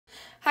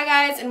Hi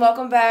guys, and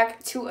welcome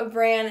back to a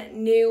brand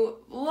new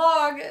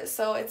vlog.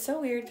 So it's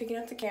so weird picking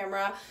up the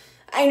camera.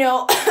 I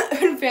know I've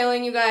been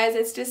failing you guys.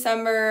 It's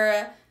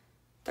December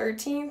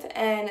 13th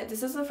and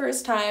this is the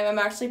first time I'm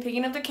actually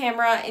picking up the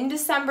camera in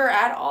December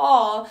at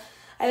all.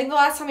 I think the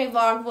last time I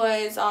vlogged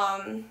was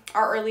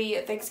our early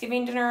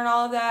Thanksgiving dinner and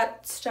all of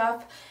that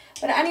stuff.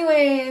 But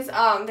anyways,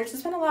 there's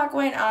just been a lot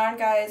going on,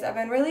 guys. I've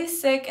been really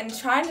sick and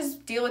trying to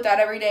deal with that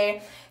every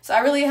day. So I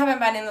really haven't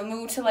been in the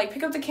mood to like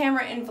pick up the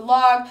camera and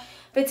vlog.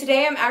 But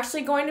today I'm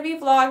actually going to be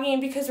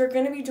vlogging because we're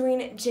going to be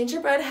doing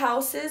gingerbread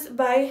houses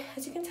by,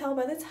 as you can tell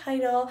by the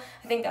title,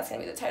 I think that's going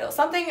to be the title.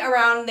 Something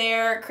around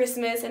there,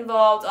 Christmas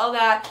involved, all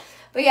that.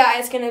 But yeah,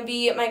 it's going to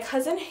be my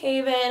cousin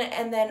Haven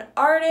and then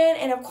Arden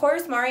and of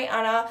course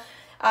Mariana.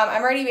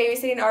 I'm already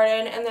babysitting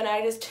Arden, and then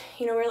I just,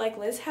 we're like,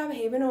 let's have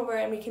Haven over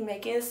and we can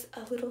make this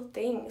a little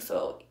thing.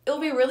 So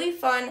it'll be really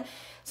fun.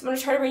 So I'm going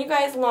to try to bring you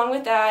guys along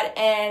with that,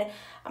 and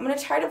I'm going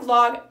to try to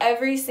vlog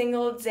every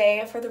single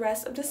day for the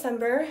rest of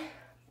December,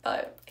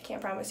 but I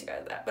can't promise you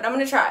guys that. But I'm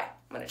going to try.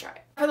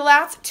 For the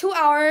last 2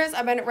 hours,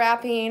 I've been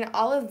wrapping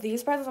all of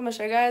these presents I'm going to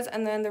show you guys,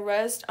 and then the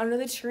rest under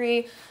the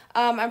tree.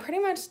 I'm pretty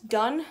much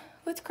done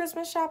with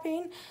Christmas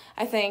shopping,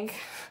 I think.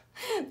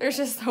 There's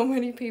just so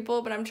many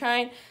people, but I'm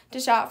trying to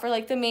shop for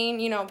like the main,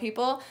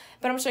 people.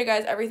 But I'm gonna show you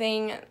guys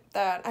everything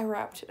that I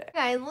wrapped today.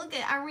 Guys, look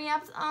at, I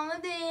wrapped all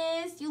of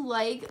this. You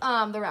like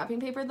the wrapping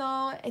paper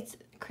though? It's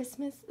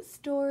Christmas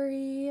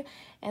Story,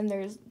 and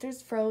there's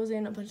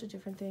Frozen, a bunch of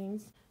different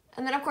things.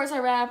 And then of course I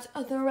wrapped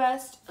the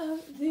rest of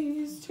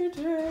these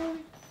today.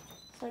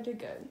 So I did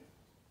good.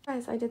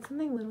 Guys, I did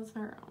something little to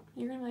my room.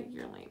 You're gonna like,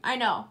 you're lame. I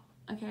know.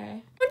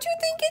 Okay. Don't you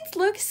think it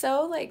looks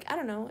so, like, I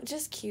don't know,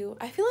 just cute?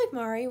 I feel like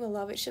Mari will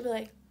love it. She'll be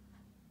like,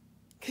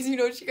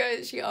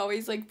 because, she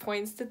always, like,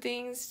 points to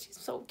things. She's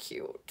so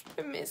cute.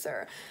 I miss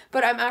her.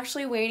 But I'm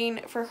actually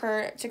waiting for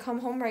her to come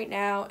home right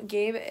now.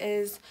 Gabe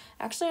is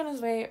actually on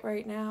his way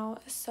right now.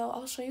 So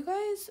I'll show you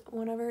guys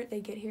whenever they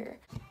get here.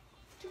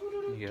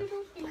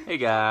 Hey,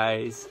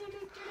 guys.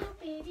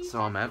 So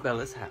I'm at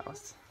Bella's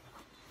house.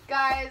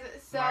 Guys,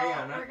 so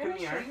Mariana, we're going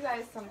to show you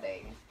guys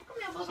something.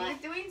 She's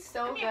doing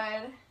so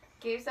good.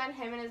 Gabe said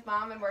him and his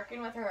mom been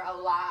working with her a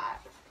lot.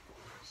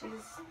 She's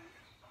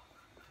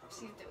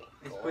doing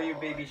Let's put your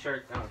baby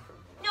shark down for me.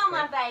 No,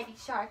 my baby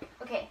shark.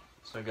 Okay.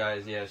 So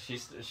guys, yeah,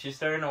 she's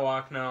starting to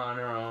walk now on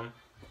her own.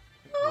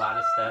 A lot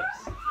of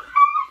steps.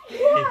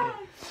 Yeah.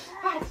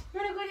 Watch, you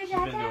wanna go to She's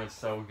Dada? been doing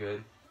so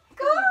good.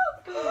 Go!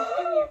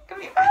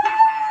 Come here.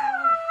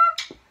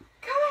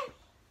 Come on.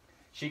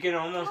 She can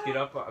almost get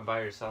up by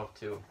herself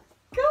too.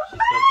 Go! She's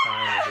still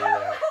trying to do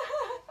that.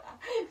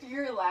 Do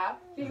you laugh?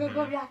 You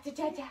go back to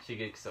Dada. She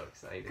gets so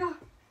excited. Go.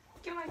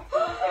 Come on.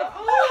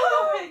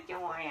 Oh,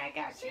 don't worry, I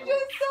got you. She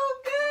does so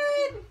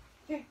good.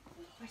 Here,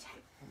 watch out.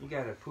 You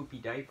got a poopy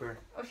diaper.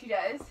 Oh, she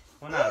does?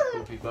 Well, not a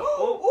poopy, but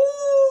oh.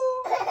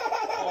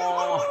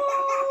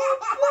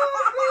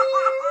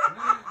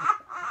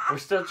 We're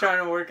still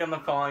trying to work on the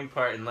falling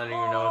part and letting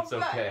her know it's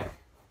okay.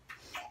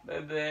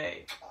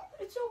 Baby.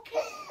 It's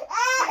okay.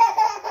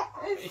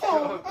 It's It's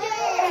so okay.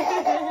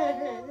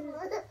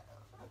 good.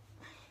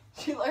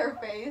 She let her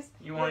face.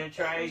 You want to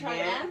try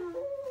again?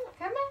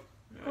 Come on.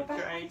 You want to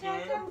try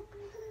again?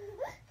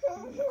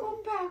 Go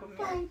back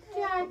by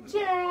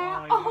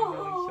Dada.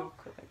 Oh,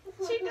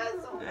 She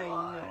does so I good.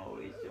 know,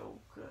 it's so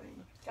good.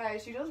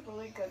 Guys, she does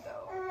really good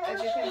though.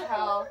 As you can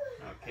tell.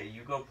 Okay,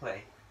 you go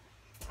play.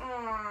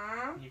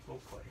 Aww. You go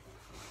play.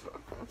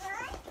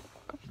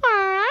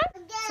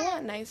 It's a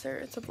lot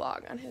nicer to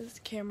vlog on his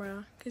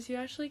camera because you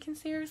actually can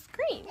see her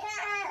screen.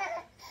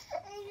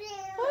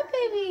 What,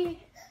 baby?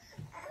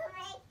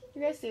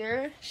 You guys see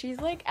her?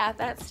 She's like at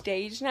that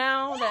stage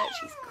now that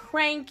she's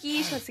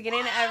cranky. She wants to get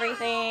into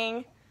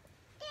everything.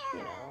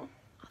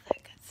 All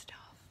that good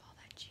stuff. All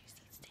that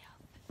juicy stuff.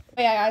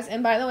 But yeah, guys,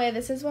 and by the way,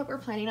 this is what we're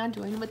planning on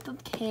doing with the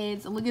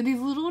kids. Look at these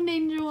little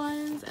ninja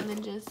ones. And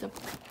then just a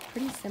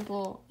pretty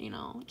simple,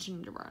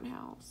 gingerbread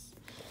house.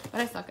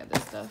 But I suck at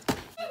this stuff.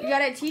 You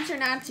gotta teach her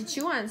not to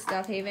chew on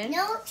stuff, Haven.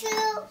 No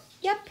chew.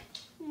 Yep.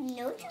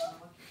 No chew.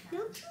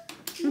 No chew.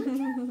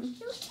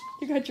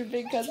 You got your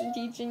big cousin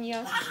teaching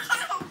you.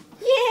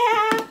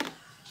 Yeah.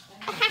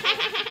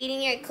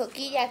 Eating your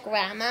cookie that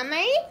grandma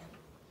made?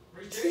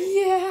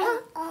 Yeah.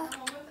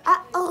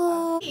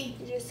 Uh-oh. You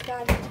just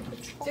got it.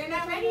 They're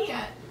not ready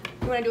yet.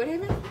 You wanna do it,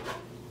 Haven?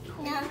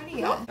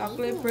 No.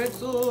 Chocolate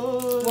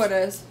pretzels. What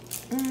is?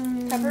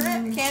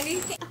 Peppermint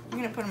candy. I'm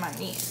gonna put them on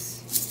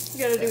these.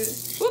 You gotta do.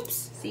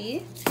 Whoops.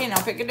 See? Okay,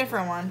 now pick a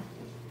different one.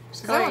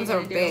 Sorry, That one's you so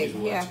gotta do big.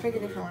 it. Yeah, pick a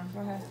different one. Go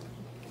ahead.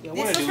 You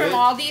This is from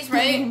Aldi's,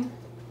 right?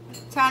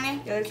 Tanya?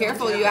 Yeah,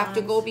 Careful, it's you have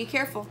to go be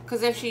careful.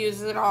 Because if she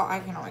uses it all, I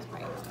can always buy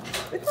it.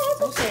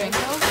 It's okay.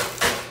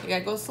 You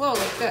gotta go slow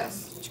like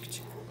this.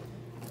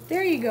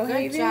 There you go, Good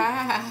Haven.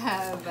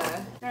 job.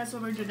 That's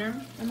over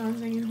dinner, and I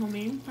was eating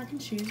homemade mac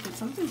and cheese, but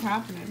something's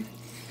happening.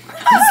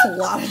 That's a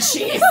lot of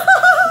cheese.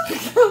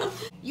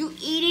 You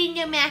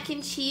eating the mac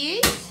and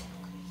cheese?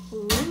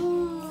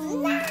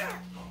 Ooh.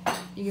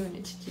 You giving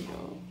it to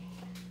Tito.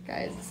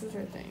 Guys, this is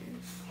her thing.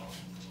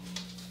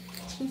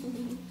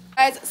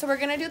 Guys, so we're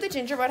gonna do the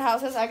gingerbread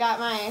houses. I got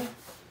my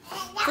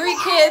 3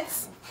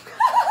 kids.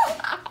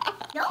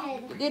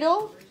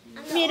 Little,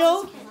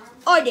 middle,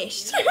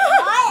 oldest.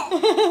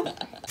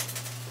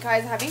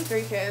 Guys, having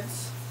 3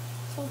 kids,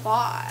 it's a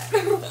lot.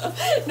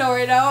 No,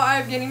 right now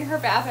I'm getting her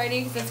bath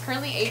ready because it's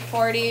currently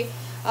 8:40.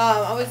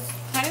 I was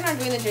planning on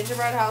doing the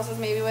gingerbread houses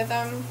maybe with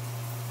them.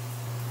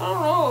 I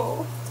don't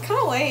know. It's kind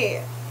of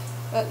late.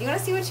 But you want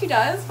to see what she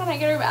does when I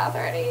get her bath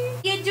ready?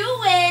 You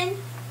doing?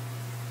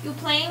 You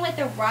playing with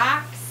the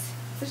rocks?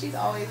 So she's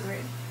always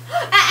weird.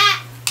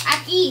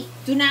 Aki,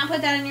 do not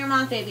put that in your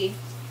mouth, baby.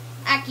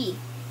 Aki.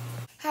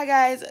 Hi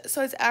guys,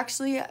 so it's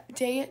actually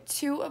day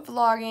 2 of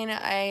vlogging.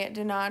 I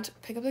did not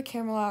pick up the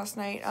camera last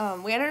night.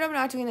 We ended up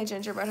not doing the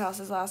gingerbread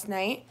houses last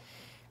night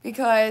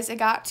because it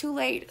got too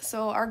late.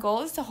 So our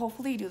goal is to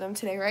hopefully do them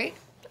today, right?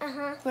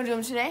 Uh-huh. We're gonna do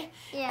them today.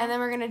 Yeah. And then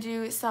we're gonna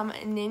do some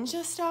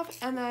ninja stuff.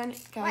 And then,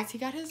 guys, he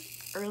got his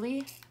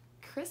early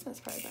Christmas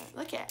present.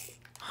 Look at it.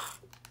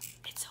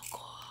 It's so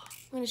cool.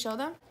 I'm gonna show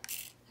them.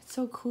 It's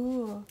so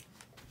cool.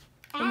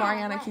 But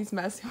Mariana keeps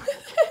messing with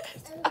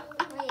it.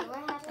 Wait, what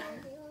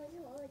happened?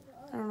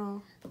 I don't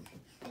know.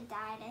 It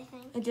died, I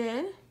think. It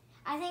did?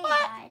 I think it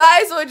died.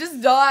 Guys, so it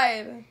just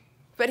died.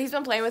 But he's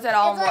been playing with it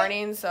all It's like-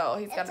 morning, so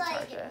he's got It's to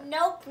charge like, it.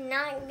 nope,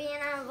 not being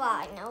on a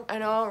vlog, nope. I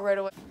know, right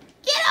away.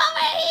 Get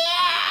over here!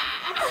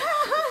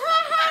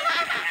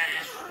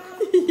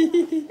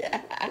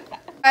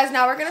 Guys,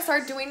 now we're going to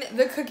start doing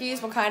the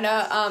cookies. What kind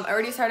of, I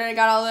already started. I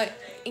got all the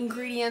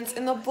ingredients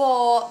in the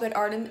bowl, but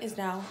Arden is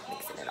now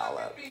mixing it all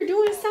up. You're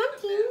doing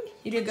something.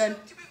 You did good.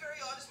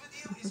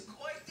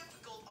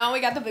 Now we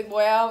got the big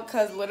boy out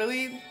because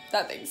literally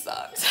that thing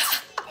sucks.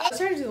 Let's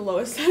try to do the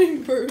lowest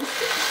setting first.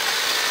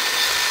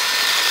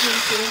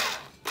 Arden,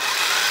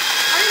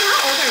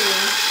 how old are you?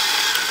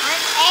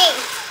 I'm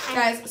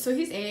 8. Guys, so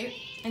he's 8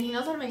 and he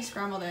knows how to make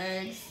scrambled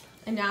eggs.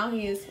 And now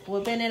he's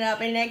whipping it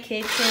up in the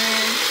kitchen.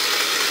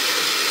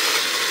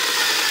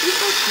 He's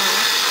so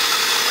smart.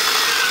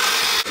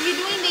 What are you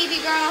doing, baby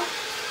girl?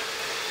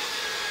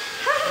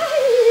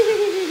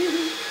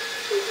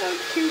 He's so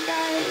cute,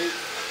 guys.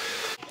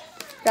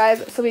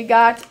 Guys, so we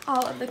got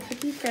all of the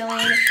cookie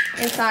filling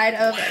inside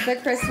of the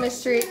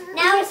Christmas tree.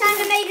 Now it's time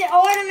to make the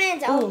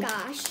ornaments. Oh Ooh.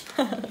 gosh.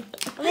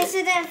 At least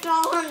it didn't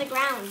fall on the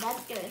ground.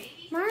 That's good.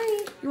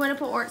 Mari, you want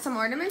to put some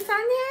ornaments on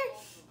there?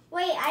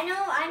 Wait, I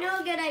know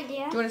a good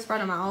idea. Do you want to spread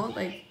them out,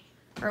 like,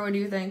 or what do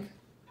you think?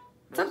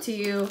 It's up to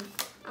you.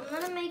 I'm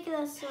gonna make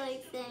this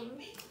like thing.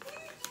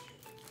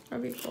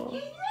 That'd be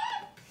cool.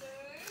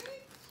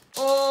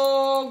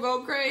 Oh,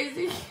 go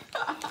crazy.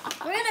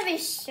 We're gonna be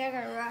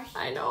sugar rushed.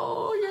 I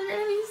know, you're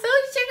gonna be so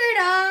sugared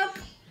up.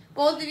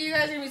 Both of you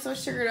guys are gonna be so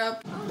sugared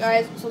up.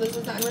 Guys, so this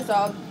is the end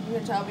result. You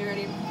can tell, be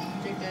ready.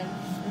 Chicken.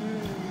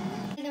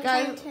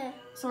 Guys,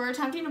 so we're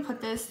attempting to put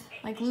this,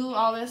 like glue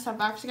all this stuff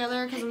back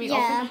together because when we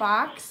open the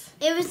box,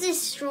 it was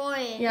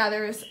destroyed. yeah,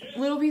 there was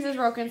little pieces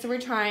broken, so we're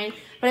trying.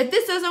 But if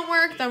this doesn't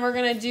work, then we're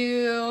gonna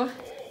do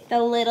the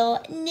little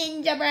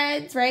ninja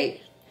breads, right?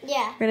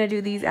 Yeah. We're gonna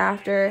do these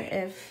after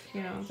if,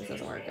 you know, this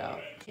doesn't work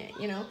out. Yeah,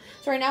 you know.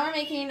 So right now we're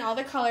making all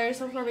the colors.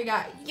 So far we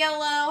got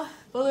yellow,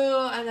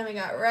 blue, and then we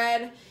got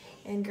red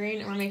and green,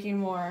 and we're making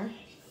more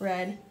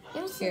red.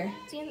 Here.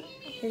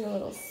 Here's a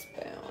little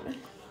spoon.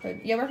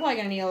 But yeah, we're probably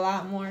gonna need a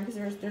lot more because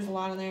there's a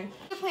lot in there.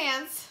 The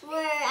plants.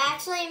 We're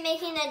actually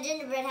making a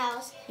gingerbread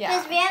house. Yeah.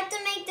 Because we have to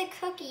make the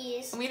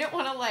cookies. We didn't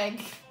want to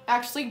like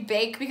actually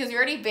bake because we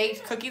already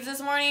baked cookies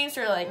this morning,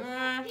 so we're like,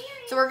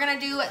 So we're gonna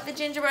do the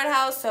gingerbread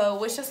house. So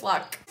wish us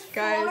luck,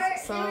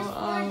 guys. So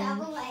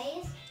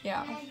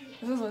yeah,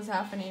 this is what's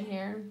happening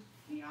here.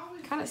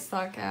 Kind of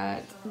suck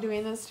at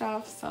doing this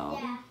stuff, so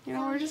you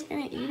know we're just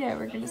gonna eat it.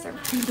 We're gonna start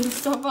putting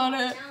stuff on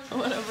it or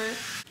whatever.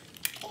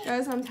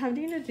 Guys, I'm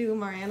attempting to do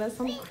Mariana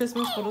some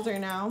Christmas photos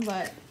right now,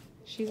 but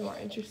she's more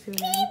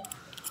interested in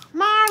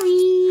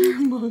Mari.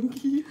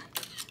 monkey.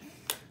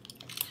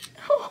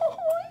 Oh,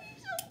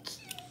 he's so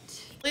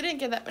cute. We didn't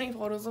get that many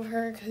photos of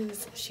her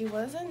because she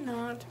was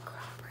not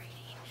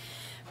cooperating.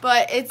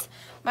 But it's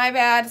my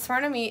bad.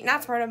 Smart of me.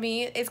 Not smart of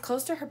me. It's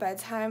close to her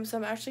bedtime, so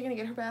I'm actually going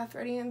to get her bath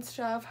ready and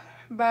stuff.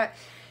 But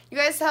you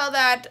guys saw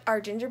that our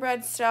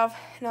gingerbread stuff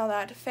and all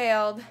that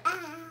failed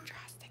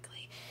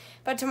drastically.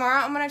 But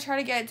tomorrow I'm going to try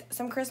to get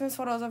some Christmas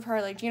photos of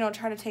her. Like, you know,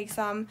 try to take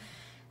some.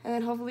 And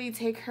then hopefully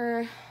take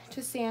her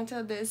to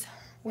Santa this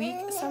week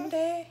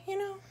someday, you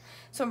know.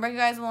 So bring you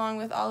guys along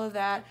with all of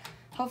that.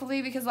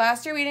 Hopefully, because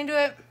last year we didn't do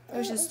it. It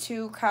was just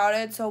too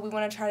crowded. So we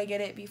want to try to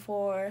get it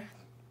before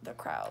the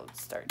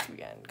crowds start to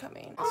again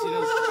coming.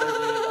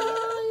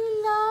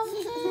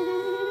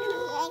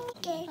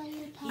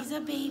 He's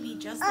a baby,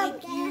 just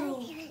like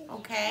you,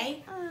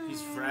 okay?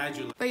 He's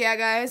fragile. But yeah,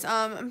 guys,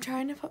 I'm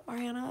trying to put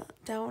Mariana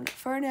down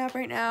for a nap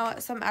right now.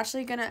 So I'm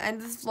actually going to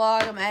end this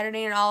vlog. I'm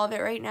editing all of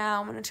it right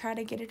now. I'm going to try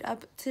to get it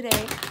up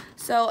today.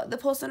 So the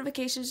post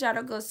notification shout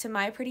out goes to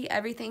My Pretty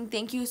Everything.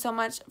 Thank you so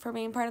much for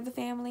being part of the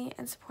family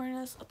and supporting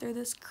us through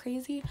this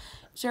crazy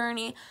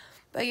journey.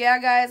 But yeah,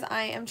 guys,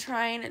 I am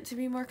trying to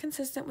be more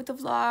consistent with the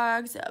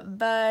vlogs.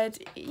 But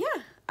yeah,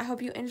 I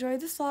hope you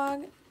enjoyed this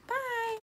vlog.